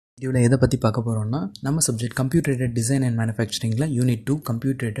வீடியோவில் எதை பற்றி பார்க்க போகிறோம்னா நம்ம subject computer aided design and மேனுஃபேக்சரிங்கில் unit 2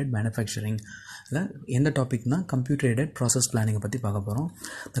 computer aided மேனுஃபேக்சரிங்கில் எந்த டாபிக்னா கம்ப்யூட்டர் எய்டட் ப்ராசஸ் பிளானிங்கை பற்றி பார்க்க போகிறோம்.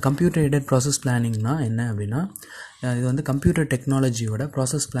 இந்த கம்ப்யூட்டர் எய்டட் ப்ராசஸ் பிளானிங்னா என்ன அப்படின்னா, இது வந்து கம்ப்யூட்டர் டெக்னாலஜியோட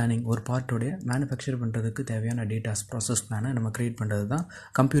ப்ராசஸ் பிளானிங் ஒரு பார்ட்டோடைய மேனுஃபேக்சர் பண்ணுறதுக்கு தேவையான டேட்டாஸ் ப்ராசஸ் பிளானை நம்ம க்ரியேட் பண்ணுறது தான்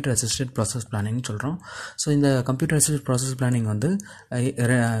கம்ப்யூட்டர் அசிஸ்டட் ப்ராசஸ் பிளானிங்னு சொல்கிறோம். ஸோ இந்த கம்ப்யூட்டர் அசிஸ்டட் ப்ராசஸ் பிளானிங் வந்து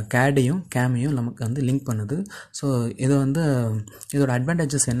கேடையும் கேமையும் நமக்கு வந்து லிங்க் பண்ணுது. ஸோ இது வந்து இதோட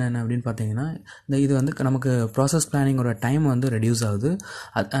அட்வான்டேஜஸ் என்னென்ன அப்படின்னு பார்த்தீங்கன்னா, இது வந்து நமக்கு ப்ராசஸ் பிளானிங்கோட டைம் வந்து ரெடியூஸ் ஆகுது.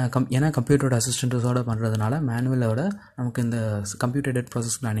 ஏன்னா கம்ப்யூட்டரோட அசிஸ்டன்ஸோட பண்ணுறதுனால மேனுவலோட நமக்கு இந்த கம்ப்யூட்டர் எய்டட்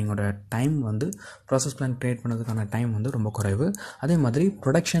ப்ராசஸ் பிளானிங்கோட டைம் வந்து ப்ராசஸ் பிளான் க்ரியேட் பண்ணுறதுக்கான டைம் வந்து ரொம்ப குறைவு. அதே மாதிரி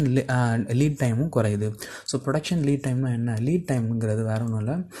ப்ரொடக்ஷன் லீட் டைமும் குறையுது. ஸோ ப்ரொடக்ஷன் லீட் டைம்னா என்ன? லீட் டைம்ங்கிறது வேறு ஒன்றும்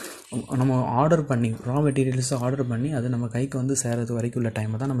இல்லை, நம்ம ஆர்டர் பண்ணி ரா மெட்டீரியல்ஸை ஆர்டர் பண்ணி அது நம்ம கைக்கு வந்து சேரது வரைக்கும் உள்ள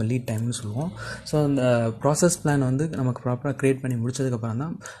டைமை தான் நம்ம லீட் டைம்னு சொல்லுவோம். ஸோ அந்த ப்ராசஸ் பிளான் வந்து நமக்கு ப்ராப்பராக க்ரியேட் பண்ணி முடிச்சதுக்கப்புறம்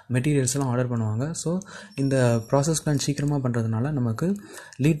தான் மெட்டீரியல்ஸ்லாம் ஆர்டர் பண்ணுவாங்க. ஸோ இந்த ப்ராசஸ் பிளான் சீக்கிரமாக பண்ணுறதுனால நமக்கு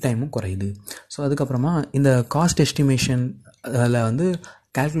லீட் டைமும் குறையுது. ஸோ அதுக்கப்புறமா இந்த காஸ்ட் எஸ்டிமேஷன் அதில் வந்து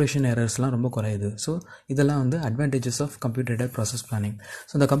கால்குலேஷன் எரர்ஸ்லாம் ரொம்ப குறையுது. ஸோ இதெல்லாம் வந்து advantages of computer aided process planning.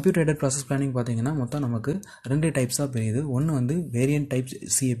 So இந்த கம்ப்யூட்டர் எய்டட் ப்ராசஸ் பிளானிங் பார்த்தீங்கன்னா மொத்தம் நமக்கு 2 டைப்ஸாக பிரியுது. ஒன்று வந்து வேரியன்ட் டைப்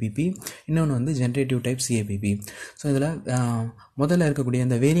சிஏபிபி, இன்னொன்று வந்து ஜென்ரேட்டிவ் டைப் சிஏபிபி. ஸோ இதில் முதல்ல இருக்கக்கூடிய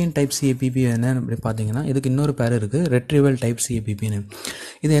இந்த வேரியன்ட் டைப் சிஏபிபி என்னன்னு அப்படி பார்த்தீங்கன்னா, இதுக்கு இன்னொரு பேர் இருக்குது, ரெட்ரிவல் டைப் சிஏபிபின்னு.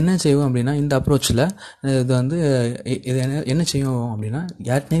 இது என்ன செய்வோம் அப்படின்னா, இந்த அப்ரோச்சில் இது வந்து இது என்ன செய்வோம் அப்படின்னா,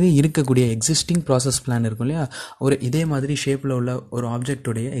 ஏற்கனவே இருக்கக்கூடிய எக்ஸிஸ்டிங் ப்ராசஸ் பிளான் இருக்கும் இல்லையா, ஒரு இதே மாதிரி ஷேப்பில் உள்ள ஒரு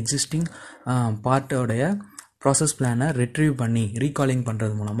ஆப்ஜெக்டோடைய எக்ஸிஸ்டிங் பார்ட்டோடைய ப்ராசஸ் பிளானை ரெட்ரீவ் பண்ணி ரீகாலிங்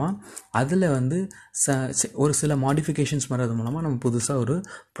பண்ணுறது மூலமாக அதில் வந்து ஒரு சில மாடிஃபிகேஷன்ஸ் பண்ணுறது மூலமாக நம்ம புதுசாக ஒரு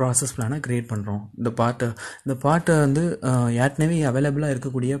ப்ராசஸ் பிளானை க்ரியேட் பண்ணுறோம். இந்த பார்ட்டை வந்து ஏற்கனவே அவைலபிளாக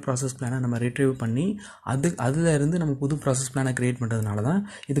இருக்கக்கூடிய ப்ராசஸ் பிளானை நம்ம ரெட்ரீவ் பண்ணி அதில் இருந்து நம்ம புது ப்ராசஸ் பிளானை க்ரியேட் பண்ணுறதுனால தான்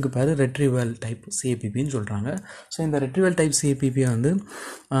இதுக்கு பேர் ரெட்ரிவல் டைப் சிஏபிபின்னு சொல்கிறாங்க. ஸோ இந்த ரெட்ரிவல் டைப் சிஏபிபியை வந்து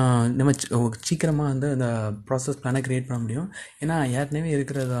நம்ம சீக்கிரமாக வந்து அந்த ப்ராசஸ் பிளானை க்ரியேட் பண்ண முடியும். ஏன்னா ஏற்கனவே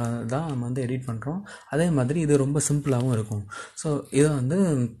இருக்கிறத தான் நம்ம வந்து எடிட் பண்ணுறோம். அதே மாதிரி இது ரொம்ப சிம்பிளாகவும் இருக்கும். ஸோ இதை வந்து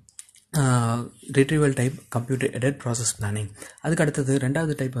retrieval type computer aided process planning. அதுக்கு அடுத்தது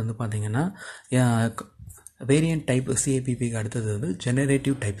ரெண்டாவது டைப் வந்து பார்த்திங்கன்னா வேரியன்ட் டைப் சிஏபிபிக்கு அடுத்தது வந்து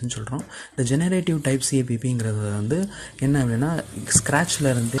ஜெனரேட்டிவ் டைப்னு சொல்கிறோம். இந்த ஜெனரேட்டிவ் டைப் சிஏபிபிங்கிறது வந்து என்ன அப்படின்னா,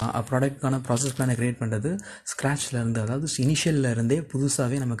 ஸ்க்ராட்ச்லேருந்து ப்ராடக்ட்கான ப்ராசஸ் பிளானை க்ரியேட் பண்ணுறது ஸ்க்ராட்ச்லேருந்து, அதாவது இனிஷியல்லேருந்தே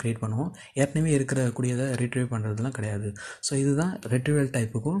புதுசாகவே நம்ம க்ரியேட் பண்ணுவோம். ஏற்கனவே இருக்கக்கூடியதை ரிட்ரீவ் பண்ணுறதுலாம் கிடையாது. ஸோ இதுதான் ரெட்ரிவல்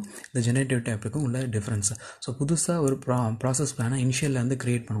டைப்புக்கும் இந்த ஜெனரேட்டிவ் டைப்புக்கும் உள்ள டிஃப்ரென்ஸ். ஸோ புதுசாக ஒரு ப்ராசஸ் பிளானை இனிஷியல்லேருந்து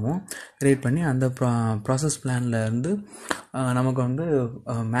க்ரியேட் பண்ணுவோம். க்ரியேட் பண்ணி அந்த ப்ராசஸ் பிளான்லேருந்து நமக்கு வந்து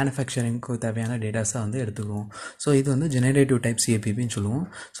மேனுஃபேக்சரிங்க்கு தேவையான டேட்டாஸை வந்து எடுத்துக்குவோம். ஸோ இது வந்து ஜெனரேட்டிவ் டைப் சிஏபிபின்னு சொல்லுவோம்.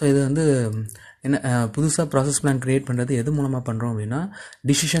 ஸோ இது வந்து என்ன புதுசாக ப்ராசஸ் பிளான் க்ரியேட் பண்ணுறது எது மூலமாக பண்ணுறோம் அப்படின்னா,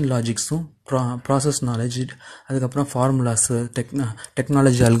 டிசிஷன் லாஜிக்ஸும் ப்ராசஸ் நாலேஜ், அதுக்கப்புறம் ஃபார்முலாஸு,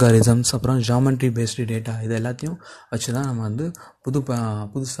 டெக்னாலஜி அல்காரிசம்ஸ், அப்புறம் ஜாமெண்ட்ரி பேஸ்டு டேட்டா, இது எல்லாத்தையும் வச்சு தான் நம்ம வந்து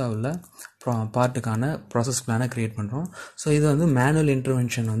புதுசாக உள்ள பார்ட்டுக்கான ப்ராசஸ் பிளானை க்ரியேட் பண்ணுறோம். ஸோ இது வந்து மேனுவல்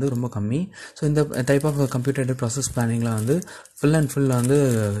இன்டர்வென்ஷன் வந்து ரொம்ப கம்மி. ஸோ இந்த type of computer aided process பிளானிங்கில் வந்து ஃபுல் அண்ட் ஃபுல் வந்து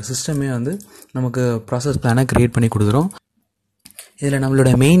சிஸ்டமே வந்து நமக்கு ப்ராசஸ் பிளானை க்ரியேட் பண்ணி கொடுக்குறோம். இதில்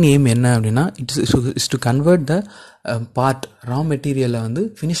நம்மளோட மெயின் எய்ம் என்ன அப்படின்னா, it's to convert the part ரா மெட்டீரியலை வந்து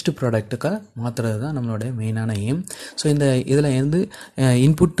ஃபினிஷ்டு ப்ராடக்ட்டுக்காக மாற்றுறது தான் நம்மளோட மெயினான எய்ம். ஸோ இந்த இதில் வந்து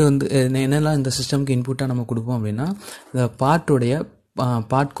இன்புட் வந்து என்னெல்லாம் இந்த சிஸ்டம்க்கு இன்புட்டாக நம்ம கொடுப்போம் அப்படின்னா, இந்த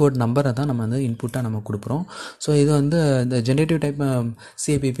பார்ட் கோட் நம்பரை தான் நம்ம வந்து இன்புட்டாக நம்ம கொடுக்குறோம். ஸோ இது வந்து இந்த ஜெனரேட்டிவ் டைப்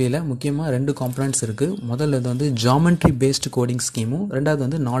சிஏபிபியில் முக்கியமாக 2 காம்பனன்ட்ஸ் இருக்குது. முதல்ல இது வந்து ஜாமெண்ட்ரி பேஸ்டு கோடிங் ஸ்கீமும், ரெண்டாவது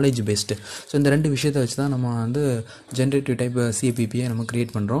வந்து நாலேஜ் பேஸ்டு. ஸோ இந்த 2 விஷயத்தை வச்சு தான் நம்ம வந்து ஜெனரேட்டிவ் டைப் சிஏபிபியை நம்ம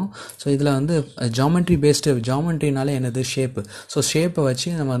க்ரியேட் பண்ணுறோம். ஸோ இதில் வந்து ஜாமெண்ட்ரி பேஸ்டு, ஜாமெண்ட்ரினாலே என்னது, ஷேப்பு. ஸோ ஷேப்பை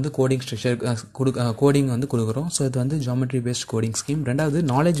வச்சு நம்ம வந்து கோடிங் ஸ்ட்ரக்சர் கோடிங் வந்து கொடுக்குறோம். ஸோ இது வந்து ஜாமெண்ட்ரி பேஸ்ட் கோடிங் ஸ்கீம். ரெண்டாவது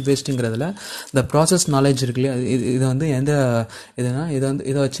நாலேஜ் பேஸ்டுங்கிறதுல இந்த ப்ராசஸ் நாலேஜ் இருக்கு இல்லையா, இது வந்து எந்த இதுனா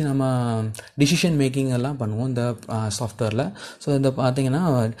இதை வச்சு நம்ம டிசிஷன் மேக்கிங் எல்லாம் பண்ணுவோம் இந்த சாஃப்ட்வேரில். ஸோ இந்த பார்த்தீங்கன்னா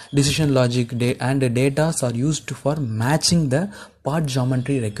decision logic and datas R used for matching the part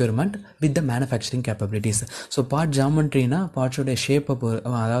geometry requirement with the manufacturing capabilities. So part ஜாமெண்ட்ரினா பார்ட்ஸோடைய ஷேப்பை,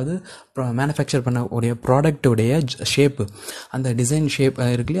 அதாவது மேனுஃபேக்சர் பண்ணக்கூடிய ப்ராடக்டோடைய ஷேப்பு, அந்த டிசைன் ஷேப்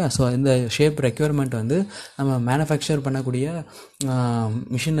இருக்கு இல்லையா. ஸோ இந்த ஷேப் ரெக்யர்மெண்ட் வந்து நம்ம மேனுஃபேக்சர் பண்ணக்கூடிய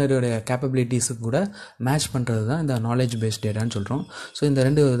மிஷினரியோடைய கேப்பபிலிட்டிஸுக்கு கூட மேட்ச் பண்ணுறது தான் இந்த நாலேஜ் பேஸ்ட் டேட்டான்னு சொல்கிறோம். ஸோ இந்த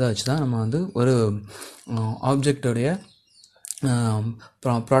 2 இதை வச்சு தான் நம்ம வந்து ஒரு ஆப்ஜெக்டோடைய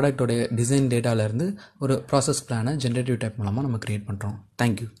ப்ராடக்டோடைய டிசைன் டேட்டாவிலேருந்து ஒரு ப்ராசஸ் பிளானை ஜெனரேட்டிவ் டைப் மூலமாக நம்ம க்ரியேட் பண்ணுறோம்.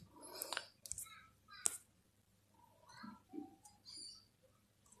 தேங்க்யூ.